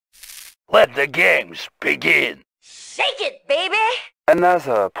Let the games begin. Shake it, baby!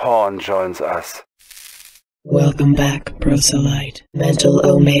 Another pawn joins us. Welcome back, Proselyte. Mental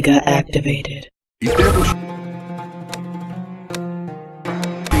Omega activated. Establish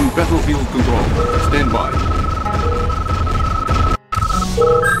battlefield control. Stand by.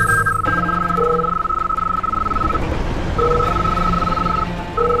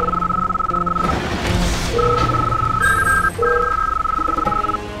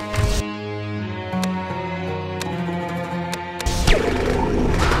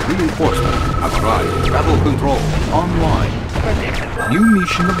 Reinforcement have arrived. Battle control online. New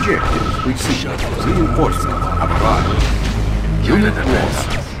mission objectives received. Reinforcement have arrived. Unit lost.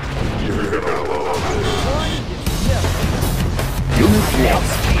 Unit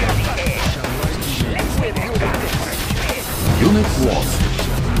lost. Unit lost.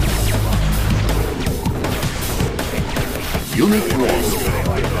 Unit lost.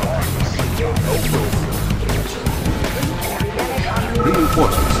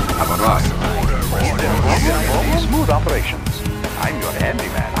 Reinforcements have arrived. Smooth operations. I'm your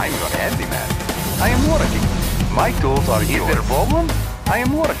handyman. I'm your handyman. I am working. My tools are here. Is there a problem? I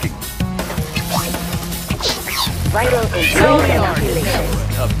am working. Viral inoculation.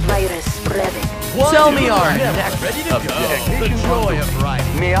 Virus spreading. Tell me our next object. The joy of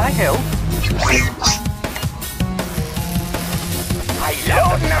writing. May I help? I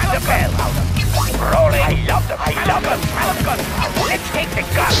love the bell. Rolling. I love the gun. Let's take the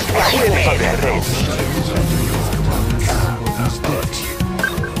gun.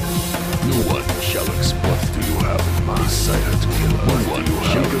 No one shall exploit. Do you have my desire to kill? No one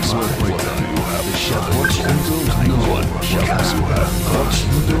shall exploit. Do you have the shadow? No one shall exploit.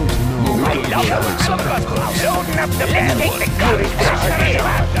 You don't know. I love the gun. Loading up the bell. Let's take the gun.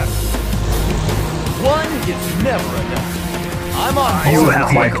 One is never enough. I'm on board. You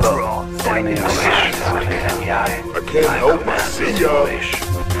have my bow. Tell me your wish. I can't help but see ya.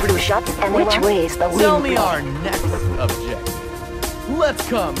 Blue shot. And which way is the wind? Tell me our next objective. Let's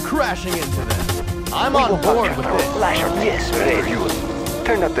come crashing into them. I'm on board with this. Lasher, yes, ready.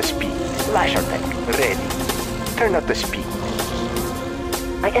 Turn up the speed. Lasher tech, ready. Turn up the speed.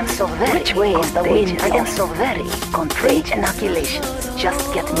 I am so very Which way is the wind? I am so very contagious. Inoculation.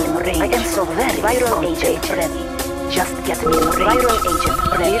 Just get me in range. I am so very viral agent ready. Just get me in range. Viral agent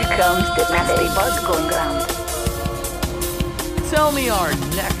ready. Here comes the nasty bug going round. Tell me our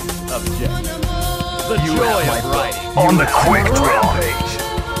next objective. The joy of writing. On the quick draw.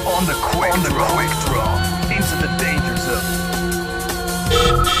 On the quick draw. Into the danger zone.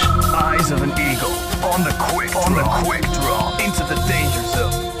 Eyes of an eagle. On the quick draw. Into the danger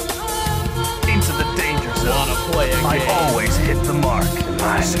zone. Into the danger zone. Wanna play a game? I always hit the mark.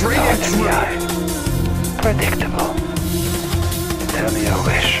 Straight and true. Predictable. Tell me your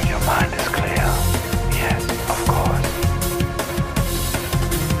wish. Your mind is clear. Yes, of course.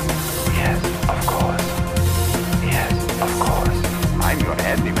 Yes, of course. Yes, of course. I'm your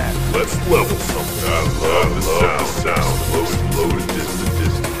handyman. Let's level something. I love the sound. Loaded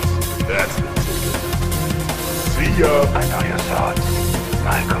distance. That's the ticket. See ya. I know your thoughts.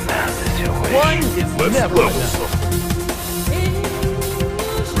 My command is your wish. One is Let's never level enough. something.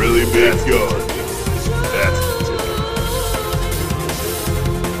 Really big gun. That's the ticket.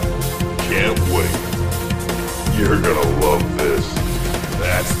 Can't wait. You're gonna love this.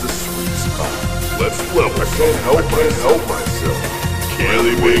 That's the sweet spot. Let's level. I can't help myself.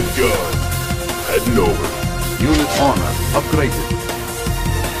 Really big gun. Heading over. Unit honor upgraded.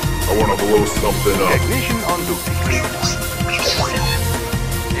 I wanna blow something up. Technician on duty.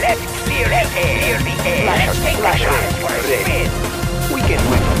 Let's clear the air. Let's take the gun for a spin. We can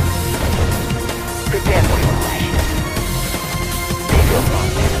win. Prepare for your life. Take your bomb.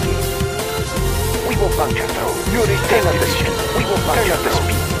 We will puncture through. Turn up the speed. We will puncture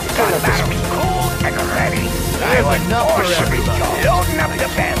through. Turn up the speed. Cool and ready. I was enough for everybody. Loading up the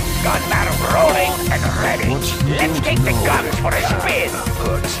bell. Gun barrel rolling and ready. Let's take the guns for a spin.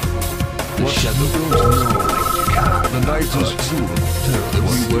 The shadow goes no. The night is true.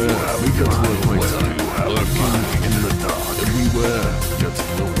 Everywhere we get the way. Lurking in the dark. Everywhere get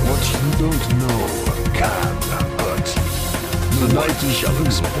the what you don't know can hurt. The night is true.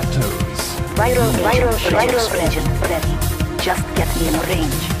 Terrorists. Viral agent ready. Just get me in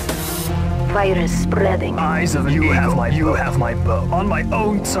range. Virus spreading. Eyes of an eagle. You have my bow. On my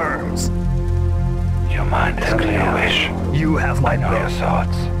own terms. Your mind is clear. Wish. You have my bow. Your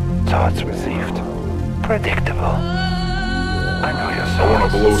thoughts. Thoughts received. Predictable. I know your I wanna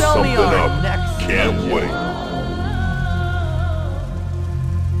thoughts. blow Tell me something our up. next Can't objective. wait.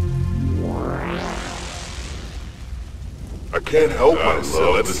 I can't help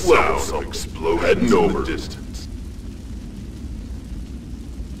myself. Let's sound of explosions heading over in the distance.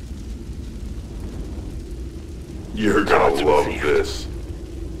 You're gonna love this.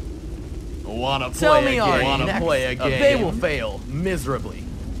 Wanna play a game? They will fail miserably.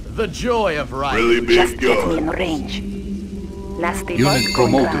 The joy of right. Really big Just get me in gun. range. Last Unit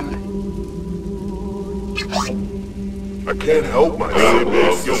promoted. I can't help myself. I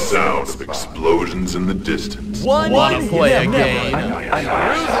love the sound of explosions in the distance. Wanna play a game? I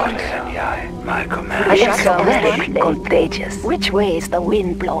know my command. I am so very contagious. Which way is the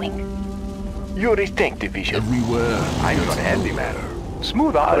wind blowing? Your distinctive vision. Everywhere. I'm your handyman.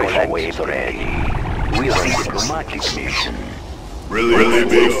 Smooth operations ready. We're on a diplomatic mission. Really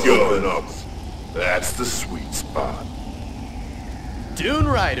big gun. That's the sweet spot. Dune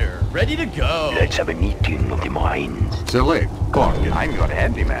Rider, ready to go. Let's have a meeting of the minds. Select target. I'm your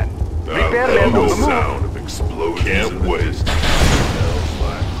handyman. I Repairman love on the the move. sound of explosions. Can't wait.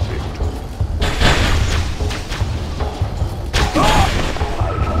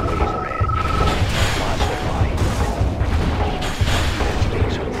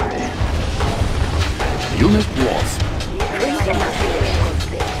 Unit lost.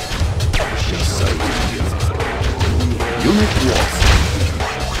 Unit lost.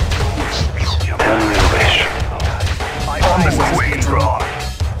 Tell me your wish. On the quick draw.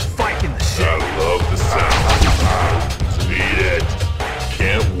 Fight in the shit. I love the sound. Need it.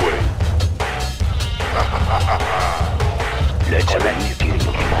 Can't wait. Let's have a meeting of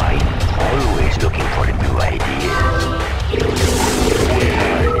the mind. Always looking for a new idea.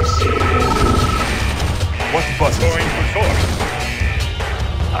 What bus going for source?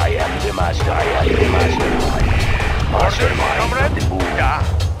 I am the master. I am the mastermind. Mastermind of the move. Yeah.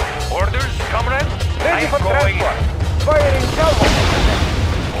 Orders, comrade? Ready for going. transport. Firing salvo.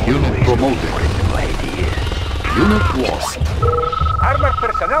 Unit promoted. New idea. Unit lost. Armored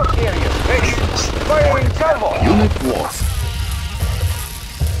personnel carrier. Ready. Firing salvo. Unit lost.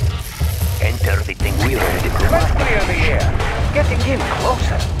 Enter the thing we are the Let's clear the air. Getting in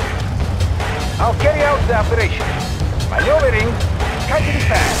closer. I'll carry out the operation. Maneuvering. Catching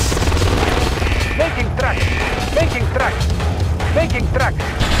fast. Making tracks. Making tracks. Making tracks.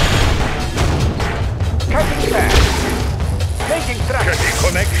 Catching fast. Making tracks. Getting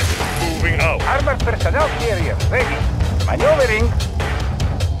connection. Moving out. Armored personnel carrier. Ready. Maneuvering.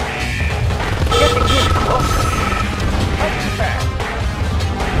 Getting in closer. Catching fast.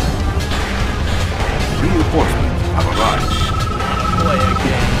 Reinforcements have arrived. Play a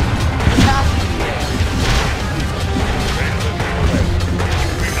game.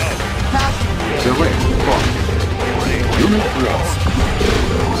 Select target. Unit lost.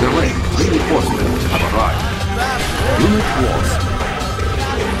 Select reinforcements have arrived. Unit lost.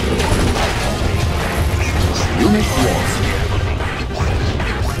 Unit lost.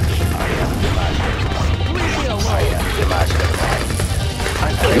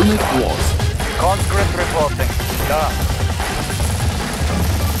 Unit lost. Conscript reporting.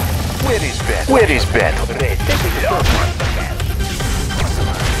 Where is Ben? Where is Ben? Red.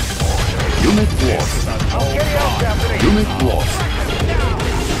 Unit lost. Carry out the operation. Unit lost.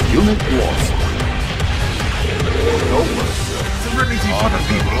 Unit lost. Serenity for the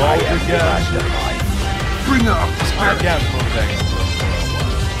people. Bring up. I can't protect.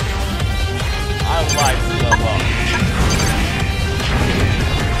 I light them up.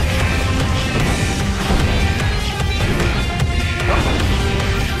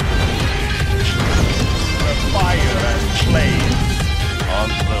 The fire and flames on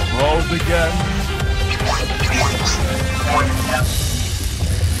the road again.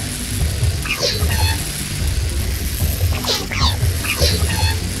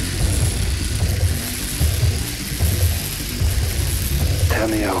 Tell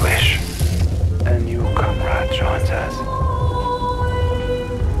me your wish. A new comrade joins us.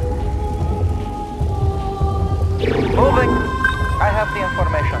 Moving. I have the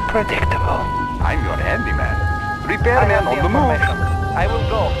information. Predictable. I'm your handyman. Repairman on the move. I will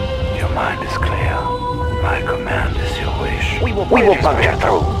go. Your mind is clear. My command is your wish. We will puncture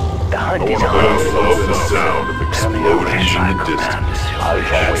through. The hunt is I on. love the sound of Tell me your explosions wish. in My the command distance. is your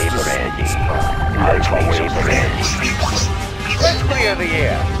wish. Alpha wave ready. Alpha wave ready. Let's clear the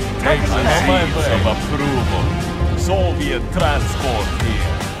air. Seeds of approval. Soviet transport here.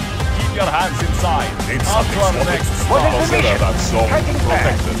 Keep your hands inside. Up to our next What stop. is the mission? Catching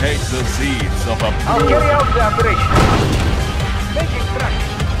fast. Take the seeds of I'll approval. carry out the operation. Making tracks.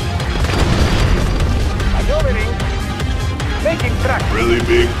 Maneuvering. Making tracks. Really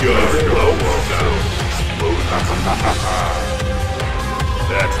big gun. Love the sound of explosions.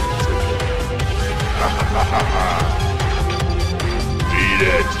 That's the ticket. Eat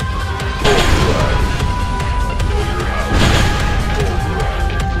it! Override. I know your house.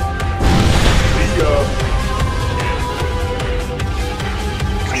 Override. See ya!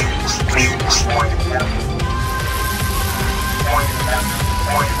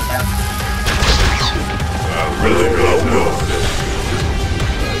 I really don't know this.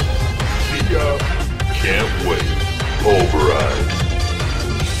 See ya! Can't wait. Override.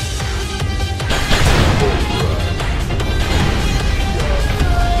 Override.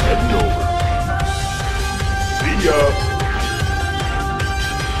 Heading over. See ya!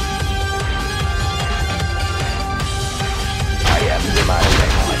 I am the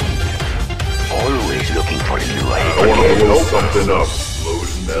Machinehead. Always looking for a new I idea. want to blow something up. Blow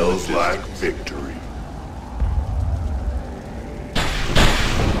smells like victory.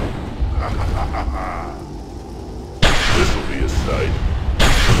 This'll be a sight.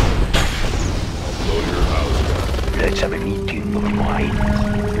 I'll blow your house down. Let's have a meeting of minds.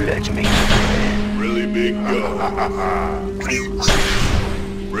 Let's make some friends. Really big guns.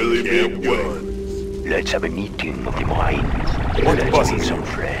 Really big guns. Let's have a meeting of the minds. What Let's was make it? some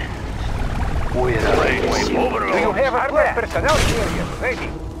friends. Where are you? Do you have a plan? Personnel area ready.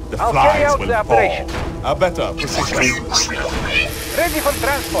 The I'll carry flies out will the operation. fall. A better position. Ready for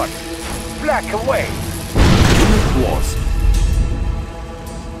transport. Black away. Unit lost.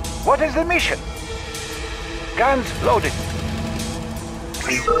 What is the mission? Guns loaded.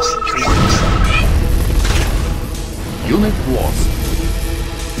 Unit lost.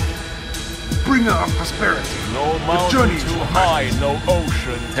 Bringer of prosperity. No mountain too high, no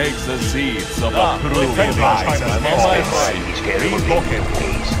ocean takes the seeds of approval. He's carrying Relocate.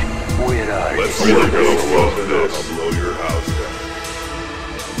 haste. Where are Let's you? really go love this. I'll blow your house down.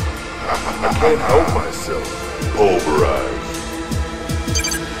 I can't help myself. Override.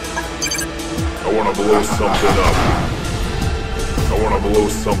 I want to blow something up. I want to blow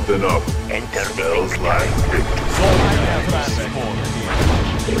something up. Enter Smells like victory.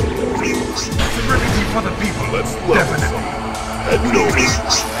 Serenity for the people. Let's level some. Heading over.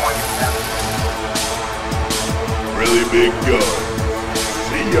 Really big gun.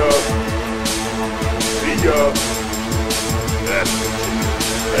 See ya. See ya. That's it.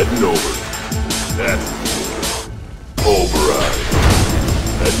 Heading over. That's it. Override.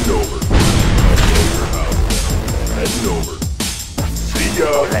 Heading over. I'll blow your house. Heading over. See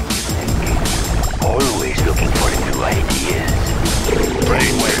ya. Always looking for new ideas.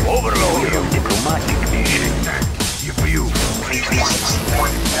 Brainwave overload. Diplomatic mission. Here for you.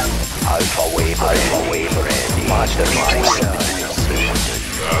 Alpha wave ready. Mastermind.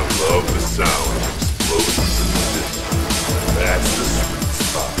 I love the sound of explosions in the distance. That's the sweet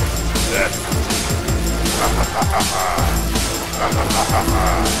spot. That's the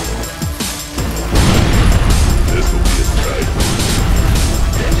This will be a sight.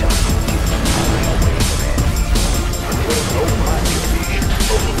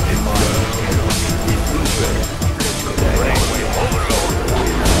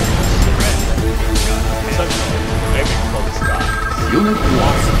 Unit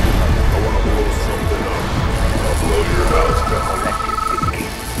lost. I want to blow something up. I'll blow your house down.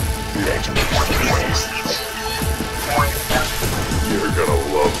 Let's make some friends. You're gonna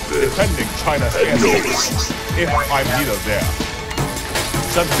love this. Defending China's airspace. If I'm leader there.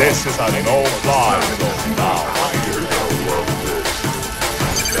 So this is a no-fly zone now. You're gonna love this.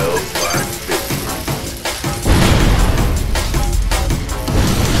 Smells like victory.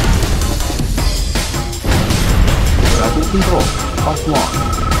 Battle control offline.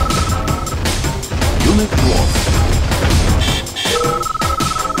 Unit lost.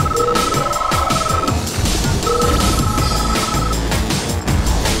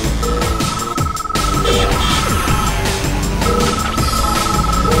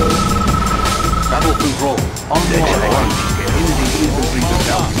 Battle control online. Enemy infantry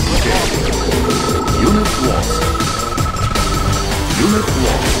down. Unit lost. Unit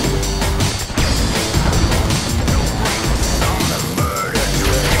lost.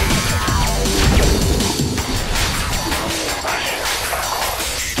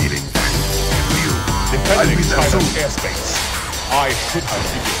 Defending China's airspace. I should have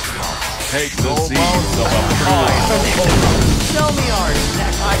figured it out. Take the seeds of a pride. Show me ours.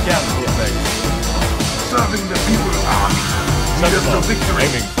 I can't protect. Serving the people army. Lead us to victory.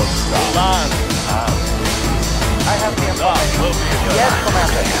 Aiming for the sky. Land. I have the information. Yes,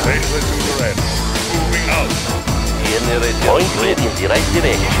 Commander. Faceless to the red. Moving out. Point ready in the right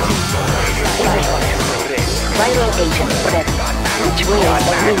direction. Viral agent ready. Which way is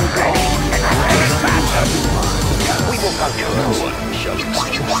the wind going? We will control.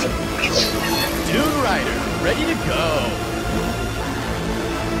 Dune Rider, ready to go.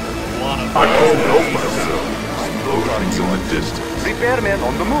 I can't help myself. Explosions in the distance. Repairman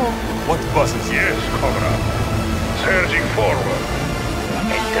on the move. What buses? Yes, comrade. Surging forward.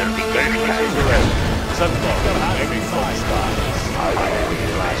 Enter the Sentinel, enemy side.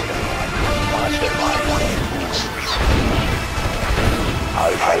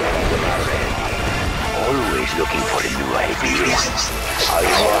 Alpha always looking for a new idea.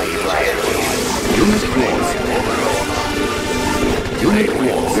 Unit lost. Unit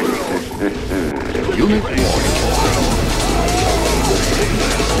lost. Unit lost.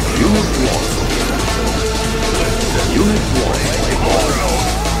 Unit lost. Unit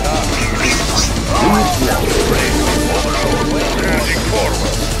lost. Unit lost. Surging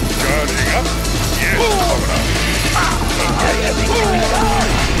forward. Charging up. Yes, comrade.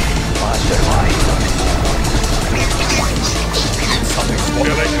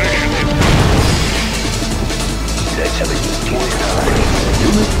 Electrician in. Let's have a new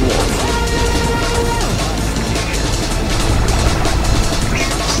Unit lost.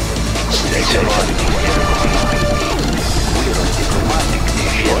 Let's have a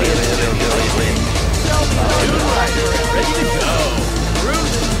Ready to go.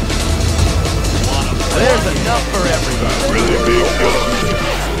 There's enough for everybody. Really big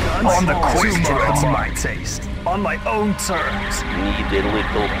guns. On the question of my taste. On my own terms. Need a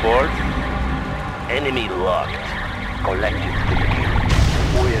little port? Enemy locked. Collective to the kill.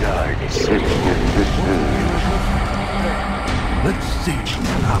 Where are the Let's see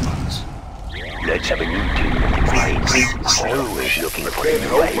what happens. Let's have a new team to fight. Always looking for a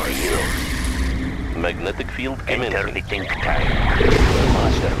new idea. Magnetic field commencing. Enter the think time.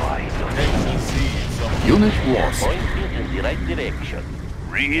 Mastermind. Unit lost. Pointing in the right direction.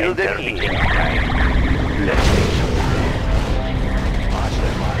 Real the think time. Let's make some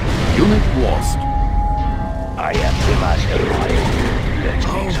mastermind. Unit lost. I am the mastermind. Let's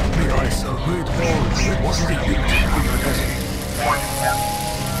make some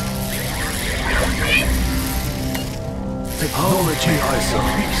Technology ISO.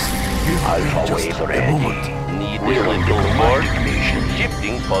 Alpha wave ready. Need a little more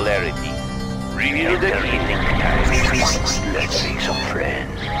shifting polarity. Reveal the heating time. Let's make some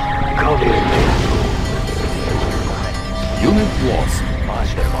friends. Come in. Unit lost.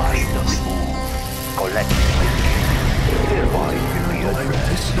 Mastermind on the move. Collectively. Thereby will be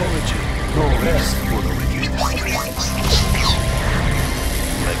addressed. Technology. No rest for the wicked.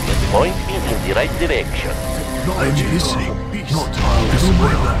 Point him in the right direction. I'm listening. Not I'll do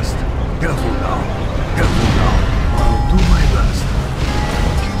my best. Careful now. Careful now. I'll do my best.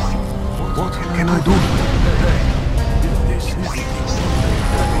 What can I do? This is the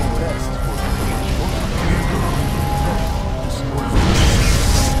best for the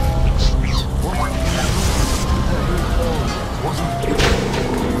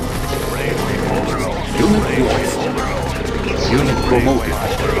Unit lost. Unit promoted.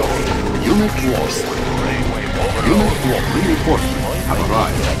 Unit lost. Unit lost. Reinforcements have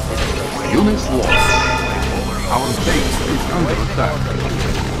arrived. Unit lost. Our base is under attack.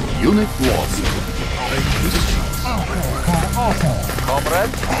 Unit lost.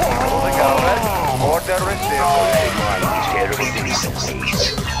 Comrade, moving comrade, order received.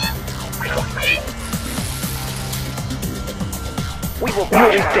 We will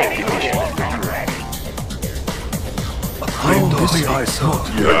pass How does the ice hot?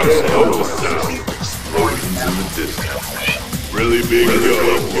 You have to know the sound. Explosions in the distance. Really big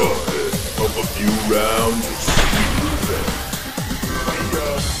gun. Of a few rounds of sweet revenge.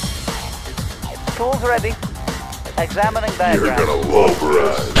 Tools ready. Examining You're diagram. gonna love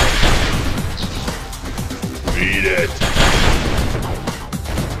Rise. Beat it.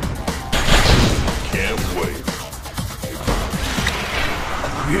 Can't wait.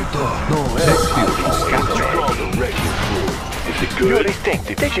 No, You're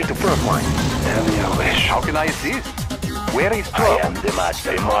distinctive. Take it to front line. How can I assist? Where is trouble? I am the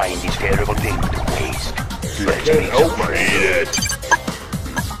mastermind. This terrible thing to waste. Let's Can't make help some myself. friends. Beat it.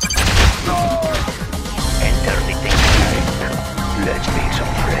 Enter the think tank. Let's make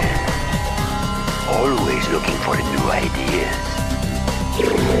some friends. Always looking for a new idea.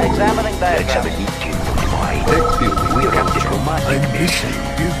 Examining Let's have a diagram. new team to fight. We have diplomatic I'm listening.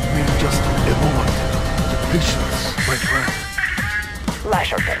 Give me just a moment. Patience, my friend.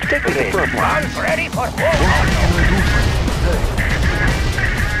 Lasher tank. Take it in. Guns ready for war.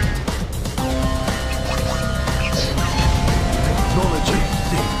 Technology,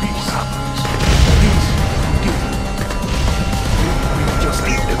 think peace happens. Please, give me just a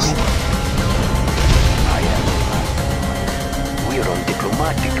moment. We're on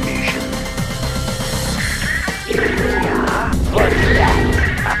diplomatic mission.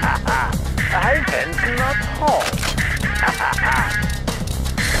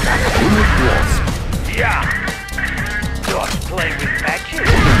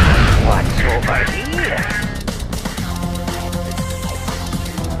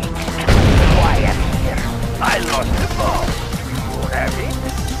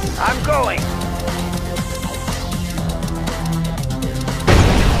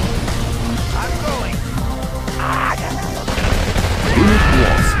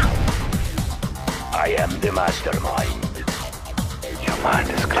 was. I am the mastermind. Your mind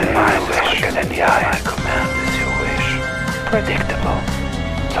is clear. My wish than the eye. My command is your wish. Predictable.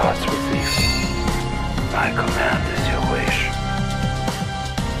 Thoughts received. My command is your wish.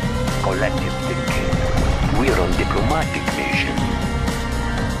 Collective thinking. We're on diplomatic mission.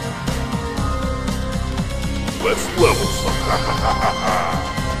 Let's level some.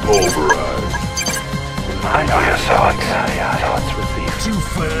 Override. I know your thoughts. Thoughts received. Too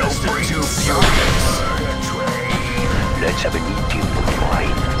fast and too furious. Let's have a meeting for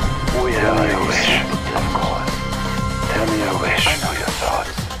fine. Tell me your wish. Of course. Tell me your wish. I know your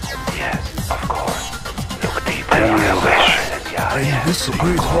thoughts. Yes, of course. Look deeper. Tell me your wish. And this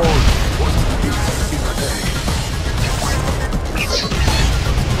great hall wasn't easy today.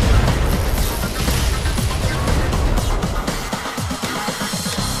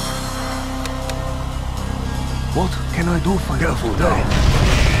 What can I do for you? Careful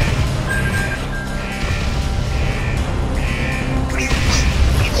now.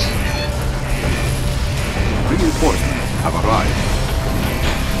 Reinforcements have arrived.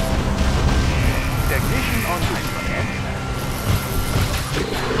 Technician on time.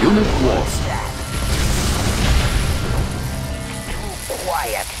 Unit lost. Too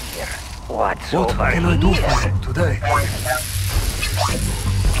quiet here. What's What over can I do for you today?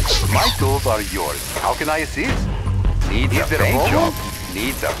 My tools are yours. How can I assist? Needs a paint job.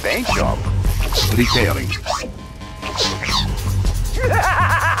 Needs a paint job. Repairing.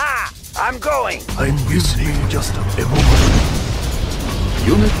 I'm going. I'm busy. Just a moment.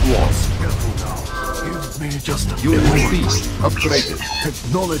 Unit lost. Careful now. Give me just a Unit moment. received. Upgraded.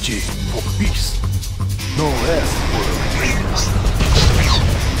 Technology for peace. No rest for the greatness.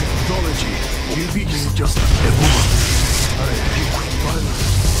 Technology. Give me just a moment. I hate violence.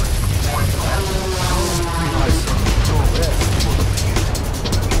 No rest for the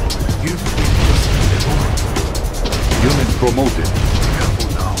Give me just a moment. Unit promoted. Careful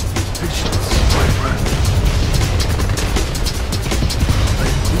now. Patience, my friend.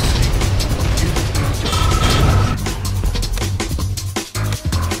 I'm listening. Give me just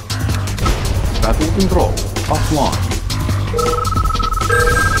Battle control offline.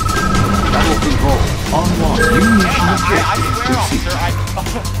 Battle control online. New mission objective received.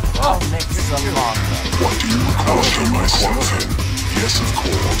 I'll make some longer. What do you require myself in? Yes, of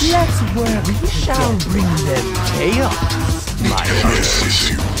course. That's where we shall bring them chaos. My Can I assist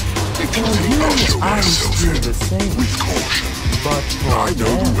you? If you think I'll show myself in, the same. with caution. But I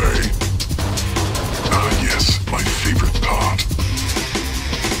know the way. Ah, yes, my favorite part.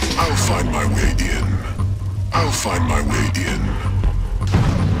 I'll find my way in. I'll find my way in.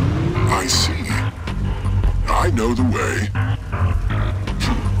 I see. I know the way.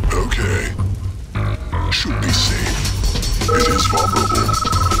 Okay. Should be safe. It is vulnerable.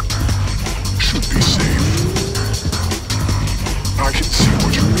 Should be safe. I can see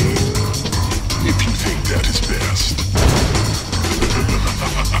what you mean. If you think that is best.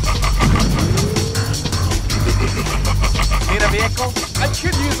 Need a vehicle? I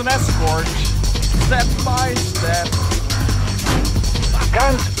could use an escort. Step by step.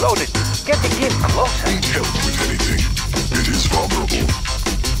 Guns loaded. Getting in closer. Need help with anything. It is vulnerable.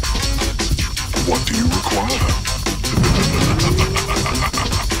 What do you require?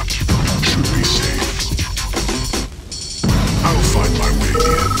 Should be safe. I'll find my way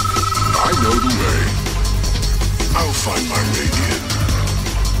in. I know the way. I'll find my way in.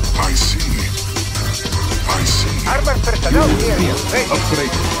 I see. I see.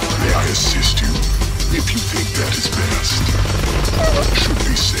 Upgraded. May I assist you? If you think that is best. Should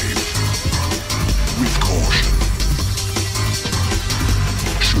be safe. With caution.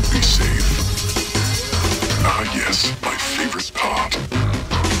 Should be safe. Ah, yes, my favorite part.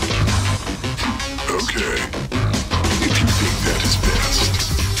 Okay. If you think that is best.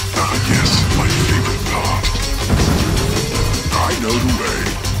 Ah, yes, my favorite part. I know the way.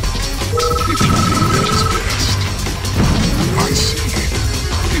 If you think that is best. I see.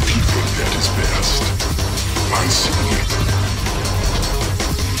 If you think that is best. I see.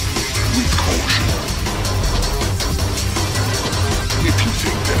 With caution. If you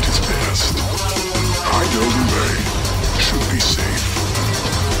think that is best. I know the way. Should be safe.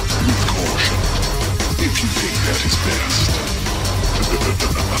 With caution. If you think that is best.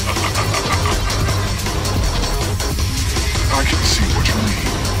 I can see what you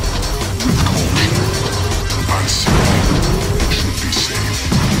mean. With caution. I see. Should be safe.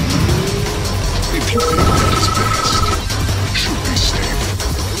 If you think that is best. Should be safe.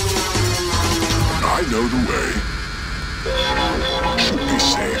 I know the way. Should be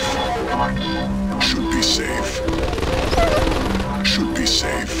safe. Should be safe. Should be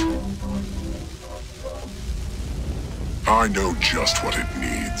safe. I know just what it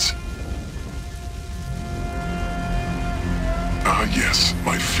needs. Ah, yes,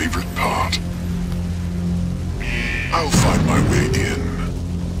 my favorite part. I'll find my way in.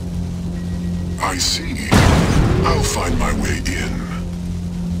 I see. I'll find my way in.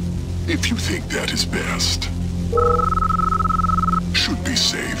 If you think that is best. Should be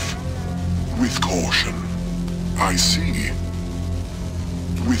safe. With caution. I see.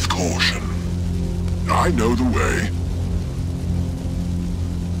 With caution. I know the way.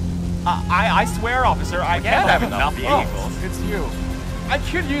 I swear, officer, I can't have enough vehicles. It's you. I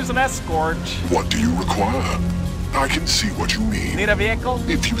could use an escort. What do you require? I can see what you mean. Need a vehicle?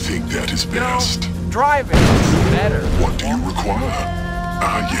 If you think that is best. Driving is better. What do you require?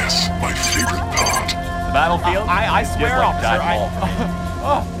 Ah, yes, my favorite part. The battlefield? I swear, like officer,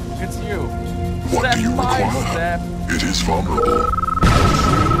 oh, it's you. What Step do you by require? step. It is vulnerable.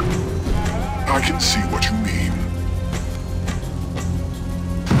 I can see what you mean.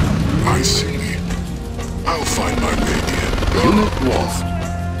 I see. I'll find my way in. Unit lost.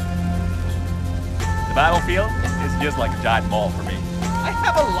 The battlefield is just like a giant mall for me. I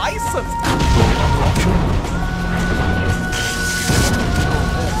have a license.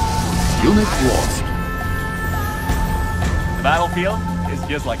 Unit lost. The battlefield is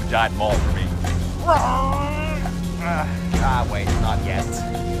just like a giant mall for me. Wait, not yet.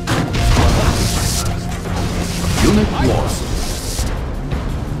 Unit lost.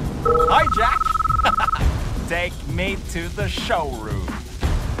 Hi, Jack. Take me to the showroom.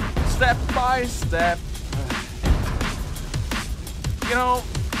 Step by step. You know,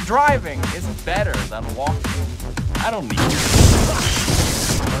 driving is better than walking. I don't need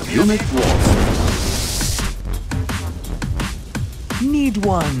you. Unit lost. Need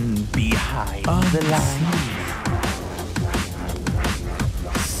one behind the line.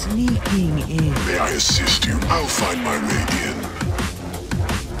 Sneaking in. May I assist you? I'll find my way in.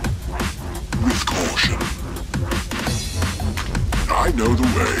 With caution. I know the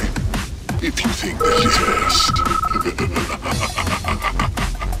way. If you think that is best.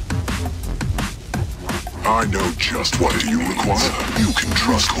 I know just what do you require. You can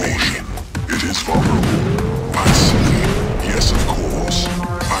trust caution. It is vulnerable. I see. Yes, of course.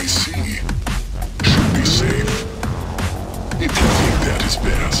 I see. Should be safe. If you think that is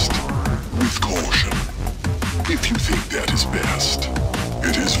best. With caution. If you think that is best.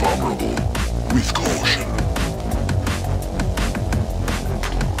 It is vulnerable. With caution.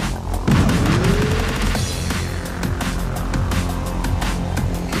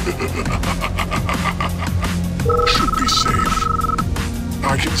 Should be safe.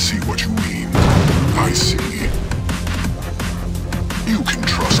 I can see what you mean. I see. You can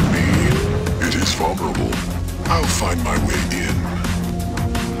trust me. It is vulnerable. I'll find my way in.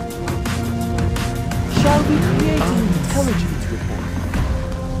 Shall we create an intelligence report?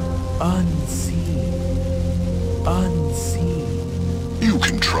 Unseen. Unseen. You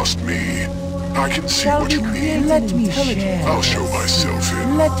can trust me. I can see what you mean. Let me share. I'll show myself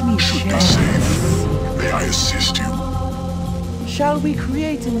in. Let me Should share. be safe. May I assist you? Shall we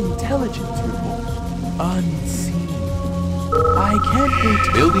create an intelligence report? Unseen. I can't wait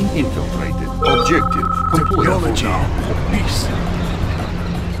to... Building infiltrated. Objective complete. Technology of peace.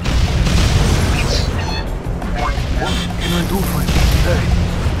 What can I do for you today?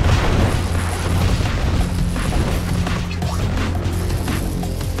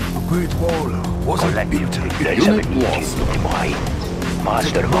 The Great Wall wasn't built in Unit lost.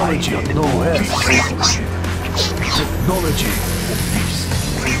 Technology of no earth. Technology of peace.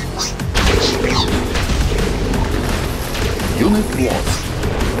 Unit lost.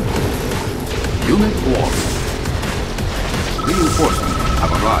 Unit lost. Reinforcements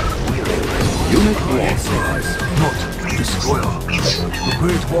have arrived. Unit lost. Not destroyer. The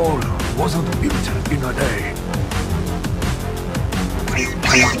Great Wall wasn't built in a day.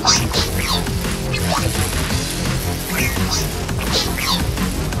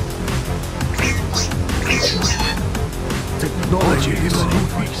 Technology is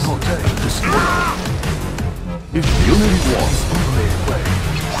not a destroyer. If Unit lost. only way,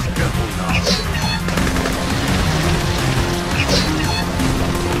 careful now.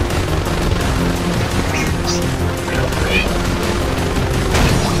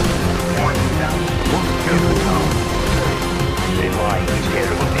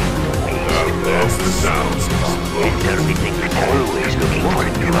 That's the sounds. Intermittent, always looking for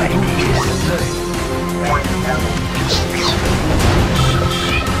new ideas.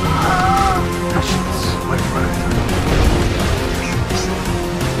 Patience, my friend.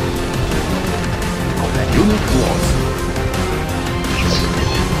 Unit lost.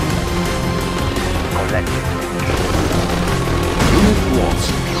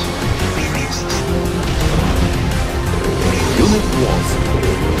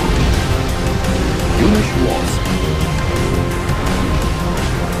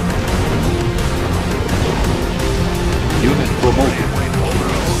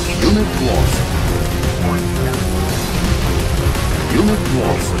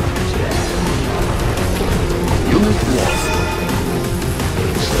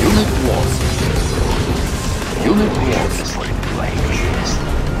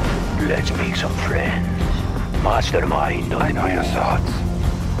 some friends. Mastermind. I know your thoughts.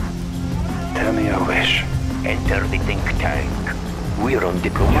 Tell me your wish. Enter the think tank. We're on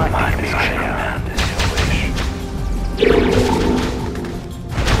diplomatic mission. My command is your wish.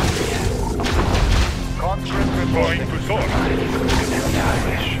 Conscript reporting to source. I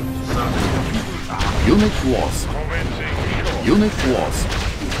wish. Unit lost. Unit lost.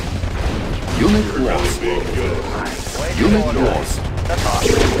 Unit lost. Unit lost.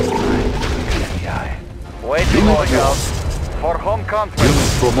 Waiting orders. For home country. Unit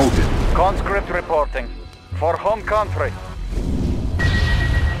promoted. Conscript reporting. For home country.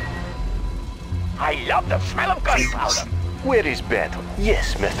 I love the smell of gunpowder. Where is battle?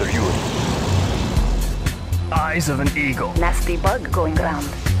 Yes, Master Yuri. Eyes of an eagle. Nasty bug going round.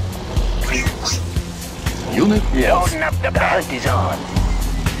 Unit lost. Loading up the hunt is on.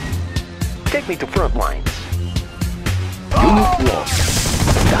 Take me to front lines. Unit lost.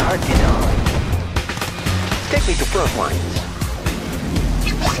 The hunt is on. Take me to front lines.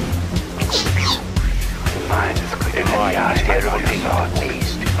 Mind is clear. My everything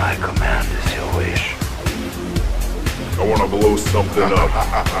waste. My command is your wish. I wanna blow something up.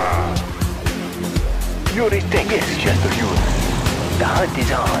 Yuri, thank yes, Master Yuri. The hunt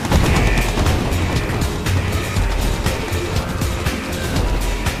is on.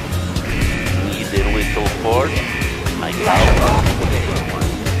 Need a little port? I got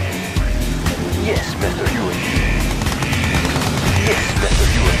yes, Master Yuri. Yes, Master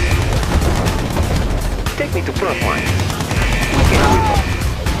Yuri. Take me to front line. We can whip them.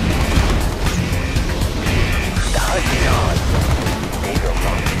 The hunt is on. They will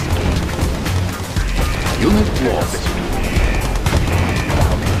not escape. Unit lost.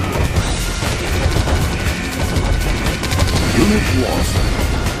 Unit lost.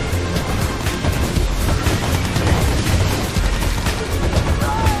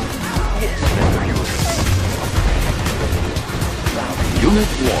 Yes, Master Yuri.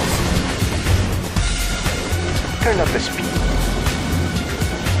 Unit lost. Turn up the speed.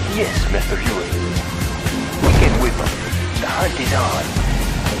 Yes, Master Yuri. We can whip them. The hunt is on.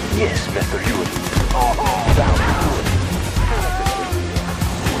 Yes, Master Yuri.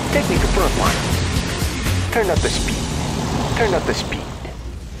 Take me to front line. Turn up the speed. Turn up the speed.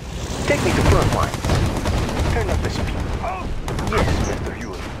 Take me to front line. Turn up the speed. Yes, Master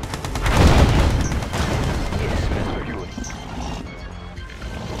Yuri. Yes, Master Yuri.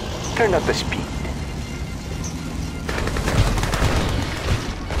 Turn up the speed.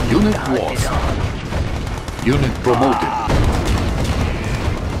 Unit lost. Unit promoted.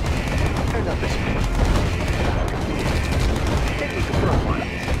 Turn up the speed. Take me to front line.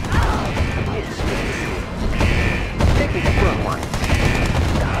 Yes, Master Yuri. Take me to front line.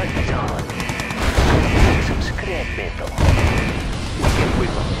 The hunt is on. Some scrap metal. We can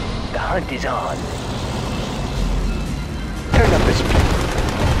whip them. The hunt is on. Turn up the speed.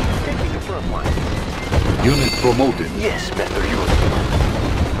 Take me to front line. Unit promoted. Yes, Master Yuri.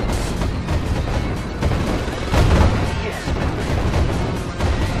 Yes, Master Yuri.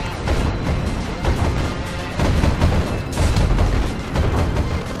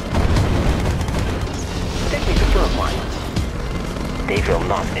 Take me to front lines. They will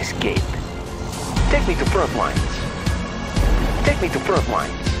not escape. Take me to front lines. Take me to front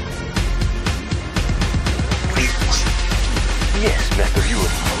lines. Yes, Master Yuri.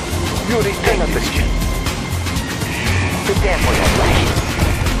 Yuri, turn up the speed. Prepare for your flash.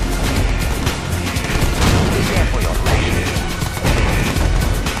 Prepare for your flash.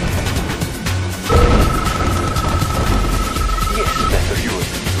 Yes, Master Yuri.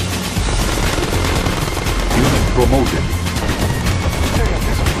 Unit promoted. Turn up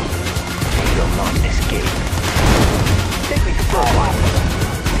the speed. They will not escape. Take me to front line.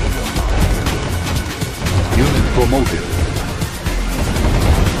 They will not escape. Unit promoted.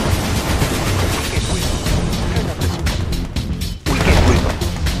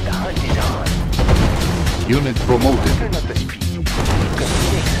 Unit promoted. Turn up the speed. You can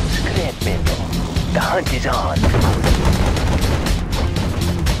make some scrap metal. The hunt is on.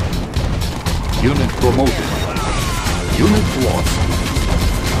 Unit promoted. Unit lost.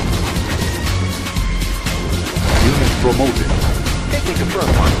 Unit promoted. Take me to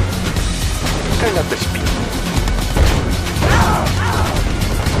front line. Turn up the speed.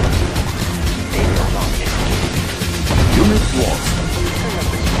 They will not escape. Unit lost. Turn up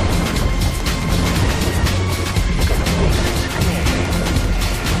the speed. You can make some scrap metal.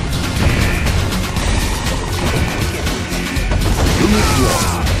 Unit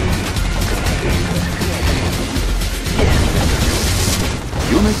lost.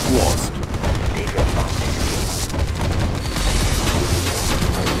 Unit lost. They will not escape.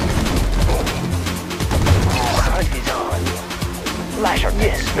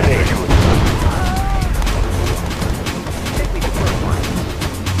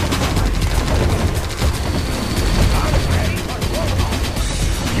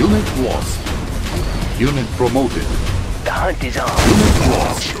 lost. Unit promoted. The hunt is on. Unit I'll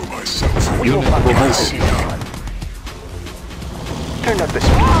lost. show myself. Unit The hunt promoted. is on. Turn up the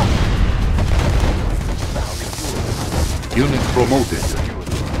speed. Unit promoted.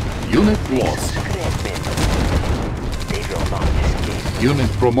 Unit lost. They will not escape.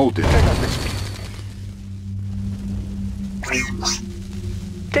 Unit promoted. Turn up the speed.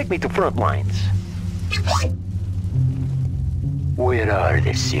 Take me to front lines. Where are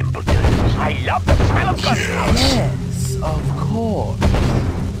the simpletons? I love the smell of gunpowder. Yes, of course.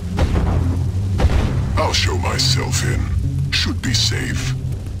 I'll show myself in. Should be safe.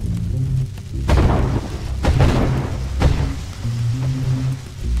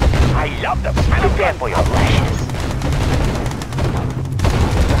 I love the smell of gun for your lashes.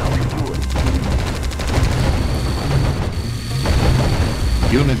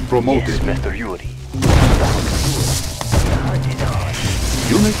 Unit promoted. Yes, Mr. Yuri.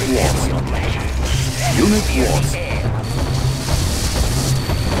 Unit lost. Unit lost.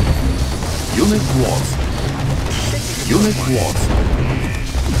 Unit lost. Unit lost.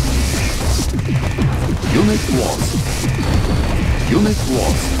 Unit lost. Unit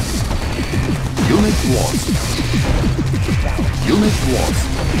lost. Unit lost. Unit lost.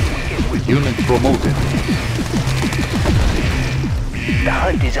 Unit promoted. The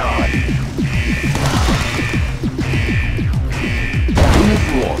hunt is on. Unit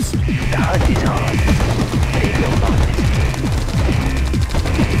lost. The hunt is on. They will not escape.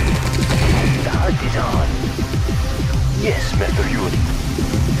 The hunt is on. Yes, Mr. Yuri.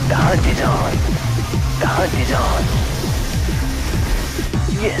 The hunt is on. The hunt is on.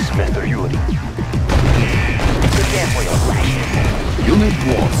 Yes, Mr. Yuri. Prepare for your lashes. Unit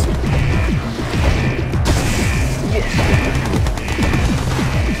lost. Yes, Mr. Yuri.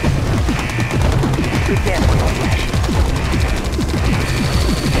 Prepare for your lashes.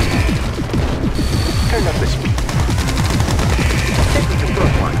 Turn up the speed. Take me to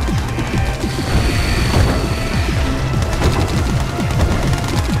front line.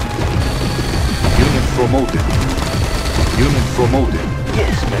 Unit promoted. Unit promoted.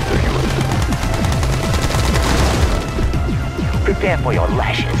 Yes, Mr. Yuri. Prepare for your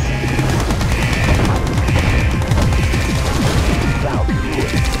lashes.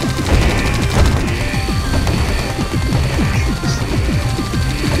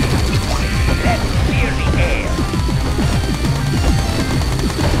 Let's clear the air.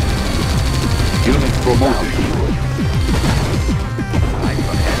 Unit promoted.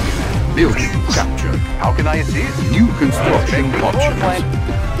 Building captured. How can I assist? New construction options.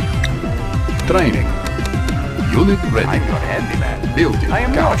 Training. Unit I'm ready. your handyman. Building How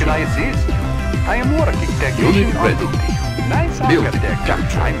can captured. I assist? I am working technician Unit on ready. duty. Nice Building architect.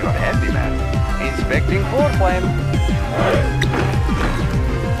 captured. I'm your handyman. Inspecting floor plan.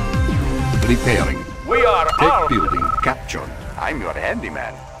 Repairing. We are Tech armed. building captured. I'm your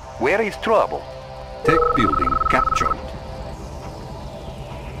handyman. Where is trouble? Tech building captured.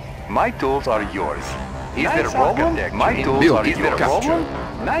 My tools are yours. Is Nice there a problem? architecture. My tools Building are yours. Is there a captured.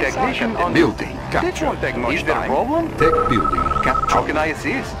 problem? Nice Technician on Building This captured. won't take much Is there a time. problem? Tech building How captured. can I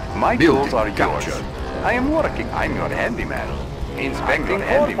assist? My Building tools are yours. captured. I am working. I'm your handyman. Inspecting your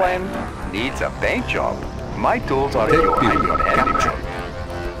floor handyman. plan. Needs a paint job. My tools are Tech yours. I'm building your handyman.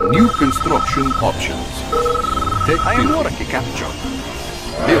 captured. New construction options. Tech I am building working. captured.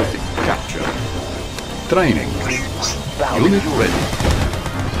 Building captured. Training. Unit ready.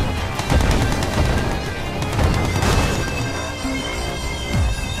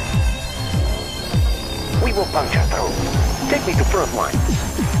 We will puncture through. Take me to front lines.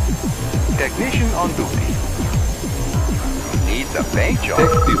 Technician on duty. Needs a paint job.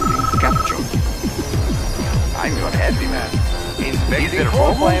 Tech building captured. I'm your handyman. Inspecting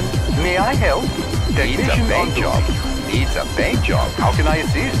floor plan. May I help? Technician on job. Needs a paint job. How can I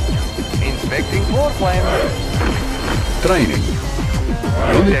assist? Inspecting floor plan. Training.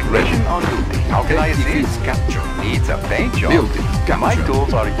 Unit ready. Technician on duty. How can I Tech defeats assist? captured. Needs a paint job. Building My captured.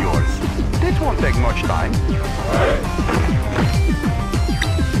 tools are yours. This won't take much time.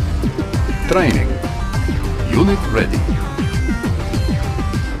 Training. Unit ready.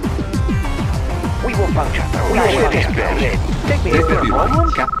 We will puncture through. Take me Tech to front building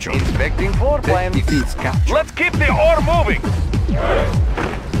lines. captured. Inspecting floor Tech plan. defeats captured. Let's keep the ore moving.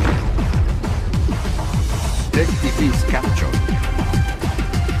 Tech defeats captured.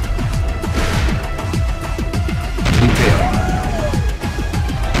 Repairing.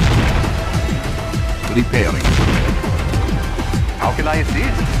 Repairing. How can I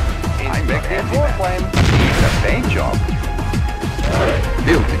assist? Inspecting floor plan. Needs a paint job.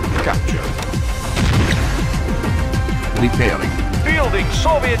 Building captured. Repairing. Building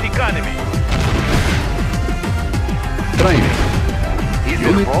Soviet economy. Training. Is there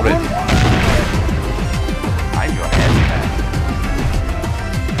a Unit problem? ready. I'm your handyman.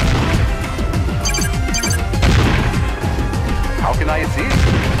 How can I assist?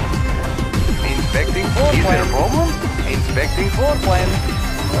 Inspecting floor plan. Is there a problem? Inspecting floor plan.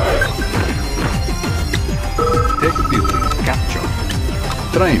 Tech building captured.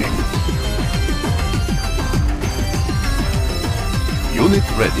 Training. Unit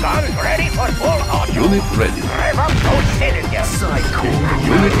ready. Guns ready for full auto. Unit ready. Rev up those cylinders.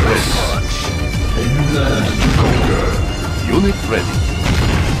 Unit ready. Unit ready.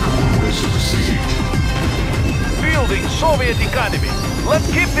 Building Soviet economy. Let's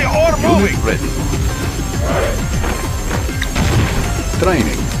keep the ore moving. Unit ready.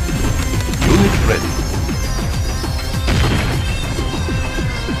 Training. Unit ready.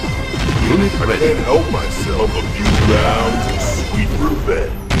 Unit I ready. can't help myself. A few rounds of sweet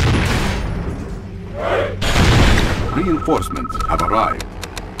revenge. Reinforcements have arrived.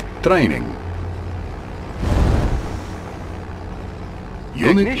 Training.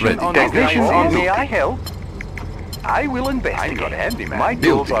 Unit Technician ready. on technician on. May I help? I will investigate. I'm your handyman. My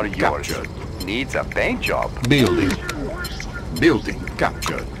tools Building are yours. captured. Needs a paint job. Building. Building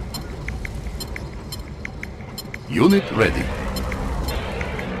captured. Unit ready.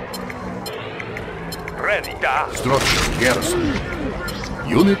 Ready, da. Structure garrison.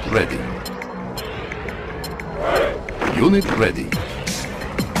 Unit ready. Unit ready.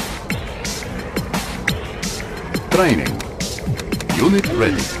 Training. Unit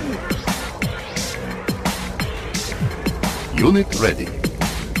ready. Unit ready.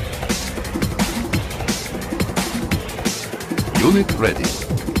 Unit ready.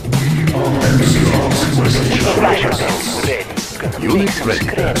 Unit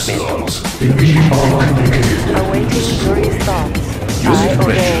ready. Awaiting jury's thoughts. I Unit obey.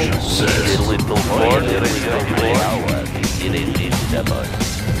 ready.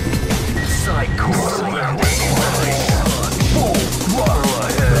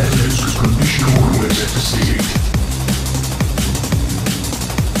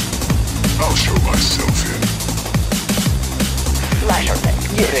 I'll show myself in. Flasher tech.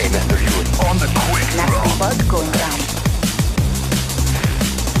 Yes, Mr. Yuli. On the quick Nasty bug going round.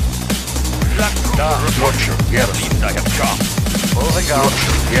 Structure garrison. I have chopped. Moving out.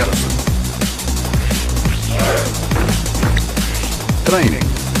 Structure garrison. Training.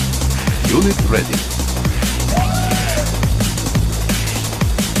 Unit ready.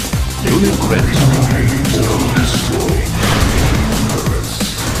 Unit ready.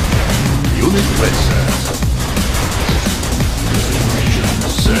 Unit ready.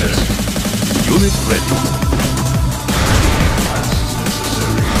 Unit ready.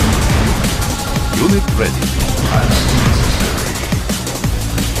 Unit ready.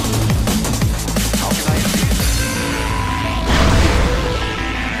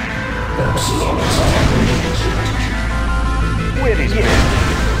 Where is it?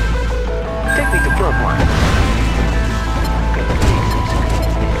 Take me to front line.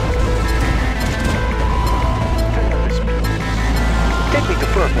 Take me to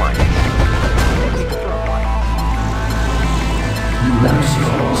front line. Take me to front line.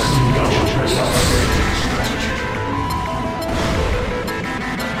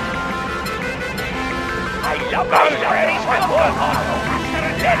 I love guns ready for full auto.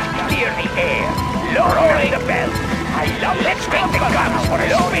 Let's clear the air. Lowering the belt. I love. Let's take the guns for a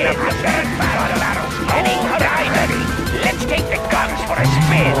spin. The belt barrels heading horizon. Let's take the guns for a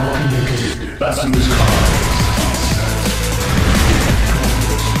spin.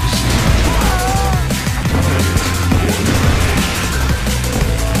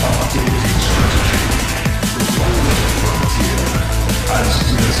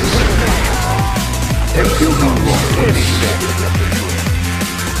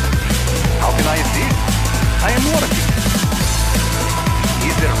 How can I assist? I am working.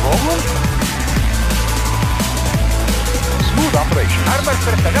 Is there a problem? Smooth operation. Armored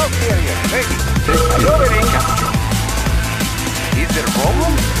personnel carrier ready. Maneuvering. Is there a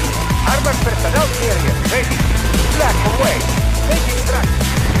problem? Armored personnel carrier ready. Black away. Taking track.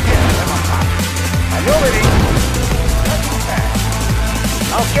 Maneuvering.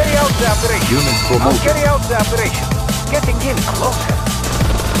 I'll carry out the operation. Unit I'll promoted. carry out the operation. Getting in closer.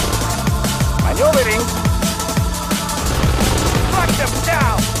 Maneuvering. Lock them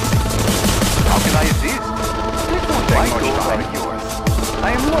down. How can I assist? This won't take much time. Yours. I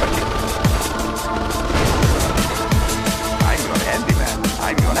am working. I'm your handyman.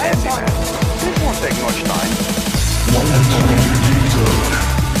 I'm your handyman. This won't take much time.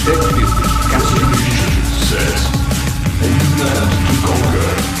 Tech building captured.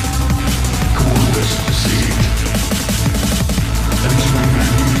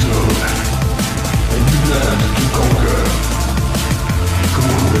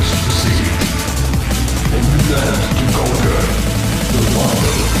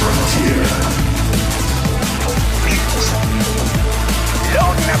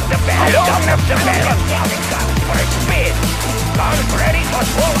 Loading up the bell. Loading up the bell. Guns for a spin. Guns ready for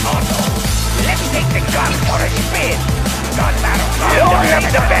full auto. Let's take the gun for a spin. Gun battle. Loading up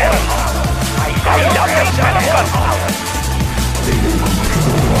the bell. I love the smell of gunpowder.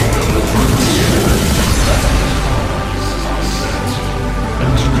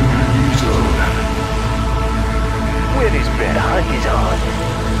 Where is bed? Hunt is on.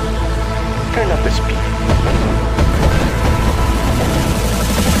 Turn up the speed.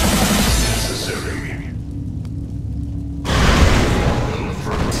 Necessary.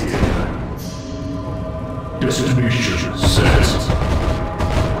 Frontier. Destination set.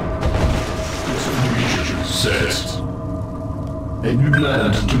 Destination set. A new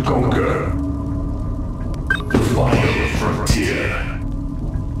land to conquer. The final frontier.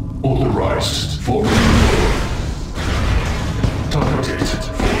 Authorized for renewal. Targeted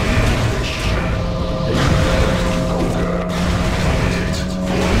for annihilation. A new land to conquer. Targeted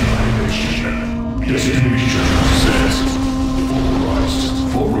for annihilation. Destination set. Authorized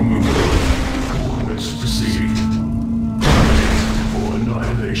for removal. Coordinates received. Targeted for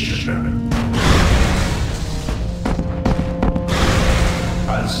annihilation.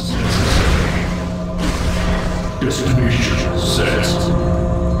 As necessary. Destination set.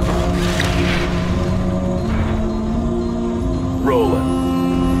 Rolling.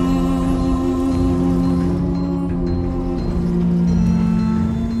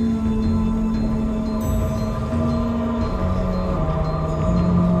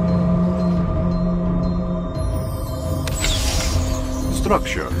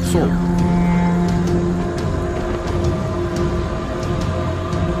 Structure sold.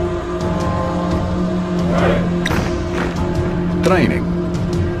 Training.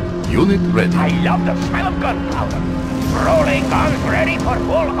 Unit ready. I love the smell of gunpowder. Rolling guns ready for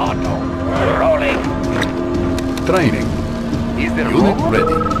full auto. Rolling. Training. Is there Unit more?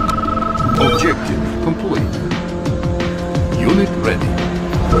 ready. Objective complete. Unit ready.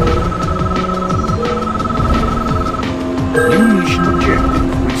 New mission objective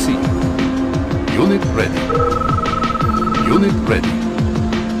received. Unit ready. Unit ready.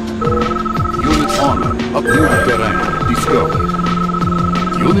 Unit honor. Upgrade terrain. Discovered.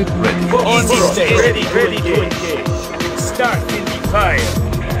 Unit ready. On stage. Ready to engage. Start in the fire.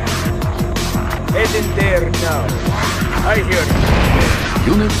 Head in there now. I hear you.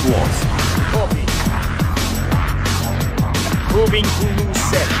 Unit lost. Copy. Moving to new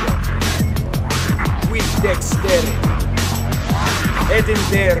sector. With dexterity. Head in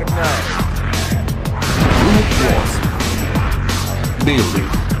there now. Unit lost. Building.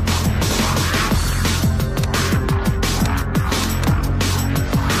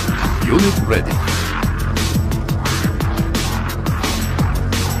 Unit ready.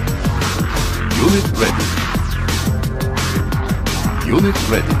 Unit ready. Unit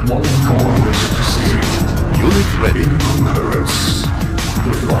ready. One coordinate received. Unit ready. In concurrence.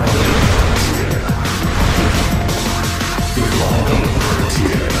 The final frontier. The final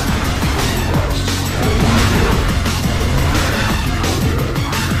frontier.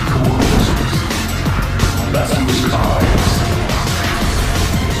 Coordinates. Battle skies.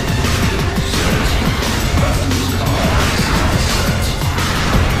 Set. Battle skies. Set.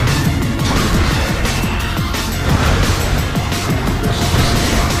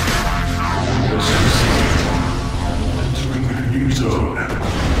 Entering a new zone.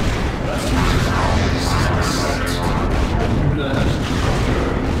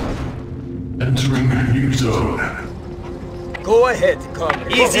 Entering a new zone. Go ahead,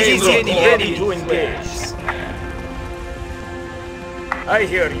 comrade. Easy, ready to engage. I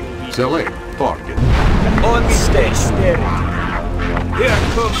hear you. Select target. On dexterity. Here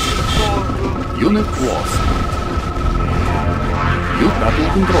comes the ballroom. Unit lost. Unit battle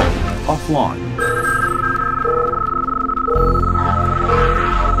control offline.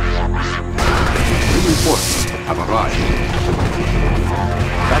 Reinforcements have arrived.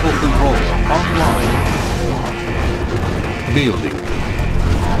 Battle control online. Building.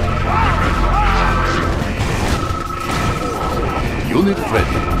 Unit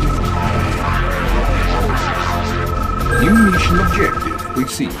ready. New mission objective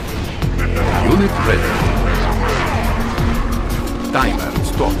received. Unit ready. Timer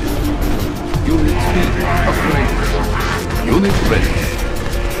stopped. Unit speed upgraded. Unit ready.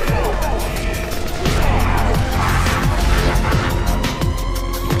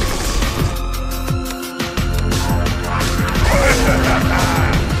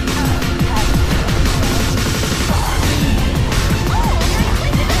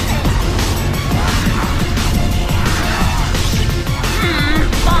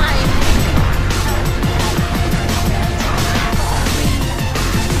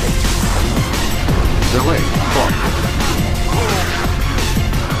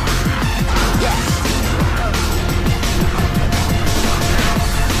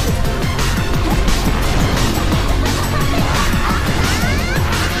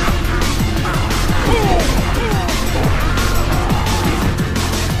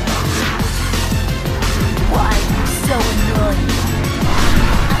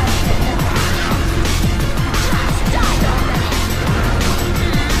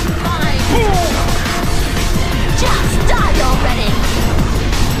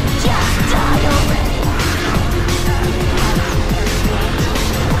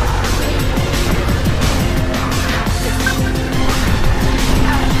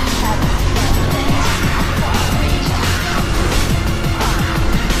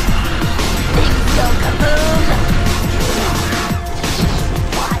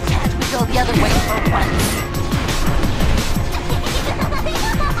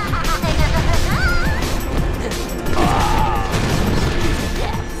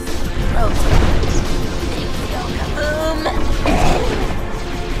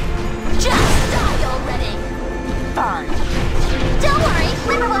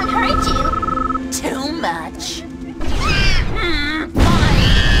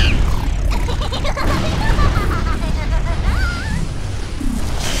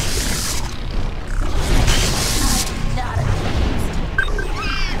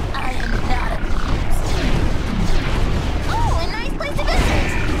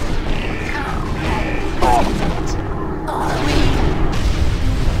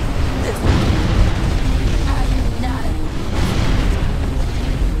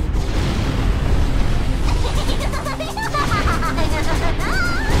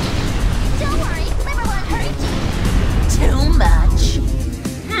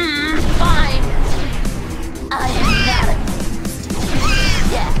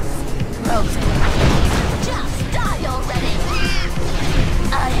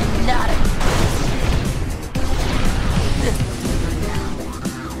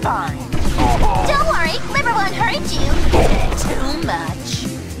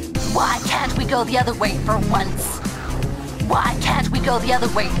 go the other way for once? Why can't we go the other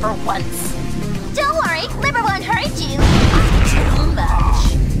way for once? Don't worry, Liver won't hurt you. Too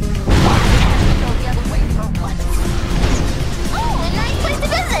much. Why can't we go the other way for once? Oh, a nice place to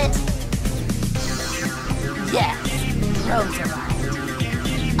visit. Yes, Rose arrived.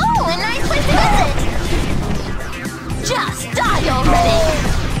 Oh, a nice place to visit. Just die already.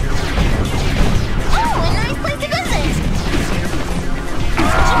 Oh, a nice place to visit.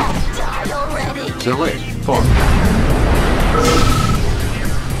 Just die already. Select Park.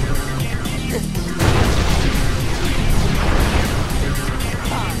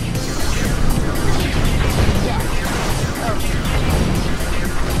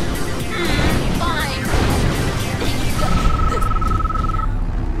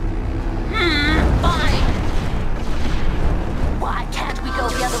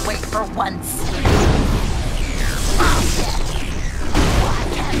 For once. Why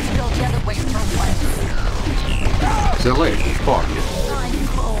can't we go the other way for once? Select Park. I'm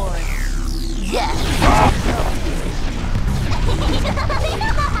bored. Yes.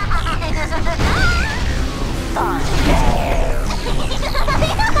 Fine.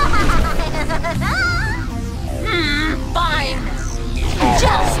 Fine.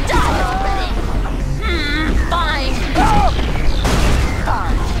 Just die already. Fine.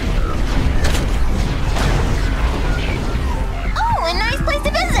 Fine. Oh, a nice place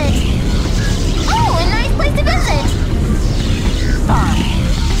to visit. Oh, a nice place to visit. Fine.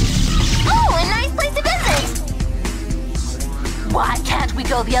 Oh, a nice place to visit. Why can't we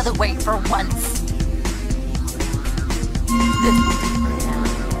go the other way for once?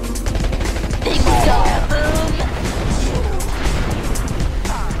 Things go kaboom.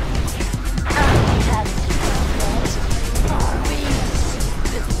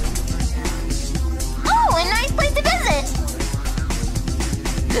 Oh, a nice place to visit.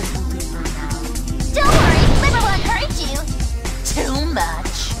 Don't worry, Liver won't hurt you. Too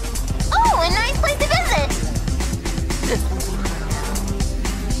much. Oh, a nice place to visit.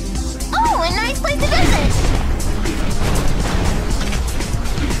 Oh, a nice place to visit.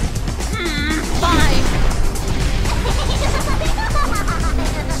 Fine.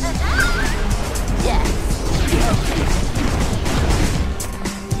 Yes.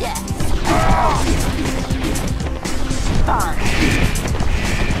 Yes. Fine.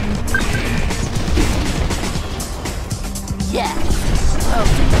 Yes.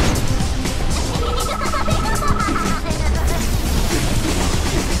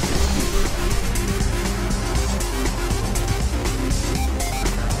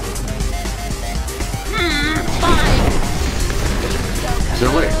 Fine.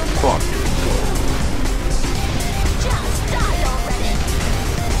 Select Park. Just die already.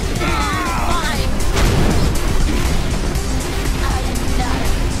 Fine. I am not.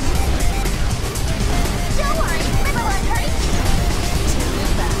 Don't worry, Liver won't hurt you. Too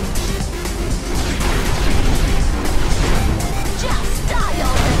much. Just die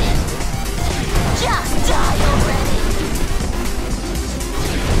already. Just die already.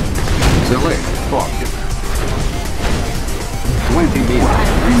 Select Park. 20 meters So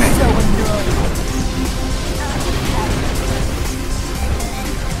remaining. annoying.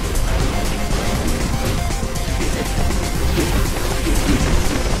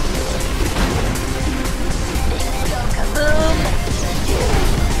 Things go kaboom.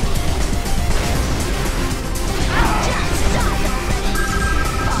 Just die already.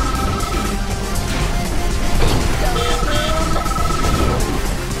 Things go kaboom.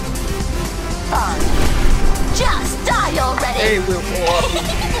 Fine. Just die already. Hey, we're walking.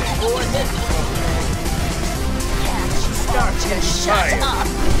 Can't you Start just getting shut tired. up?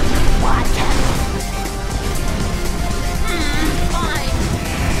 Why can't you? Fine.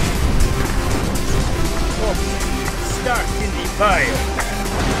 Start in the fire.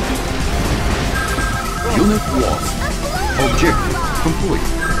 Unit lost. Objective complete.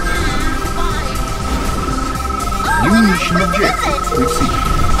 Fine. New mission objective received.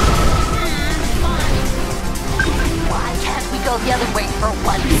 Fine. Why can't we go the other way for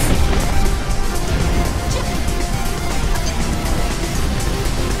once?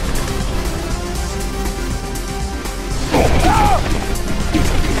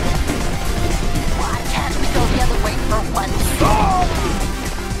 Why can't we go the other way for once?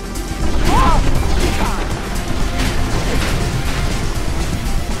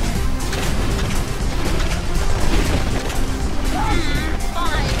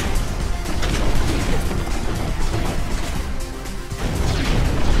 Fine.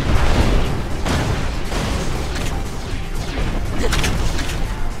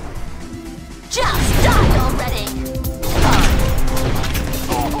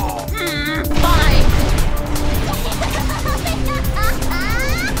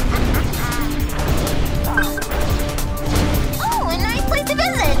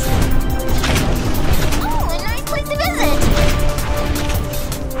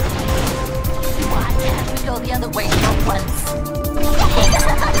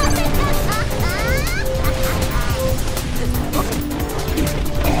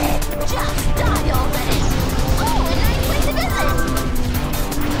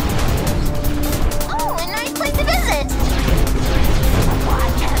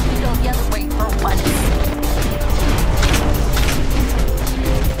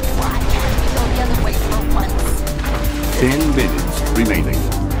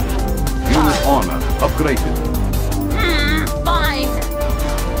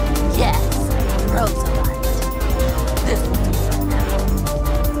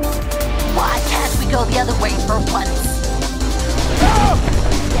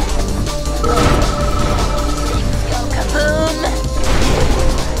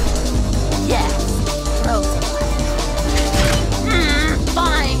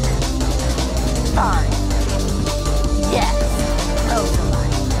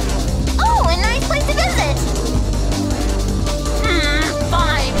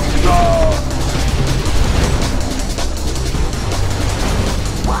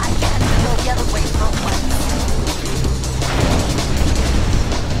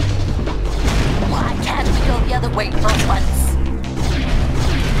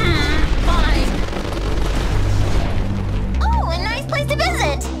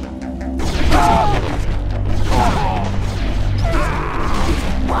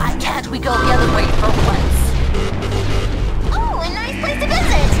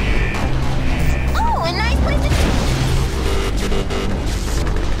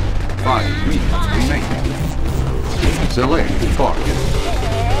 Select target.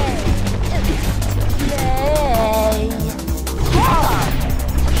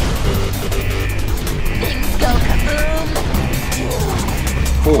 Things go kaboom.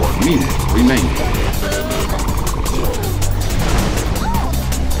 4 minutes remaining.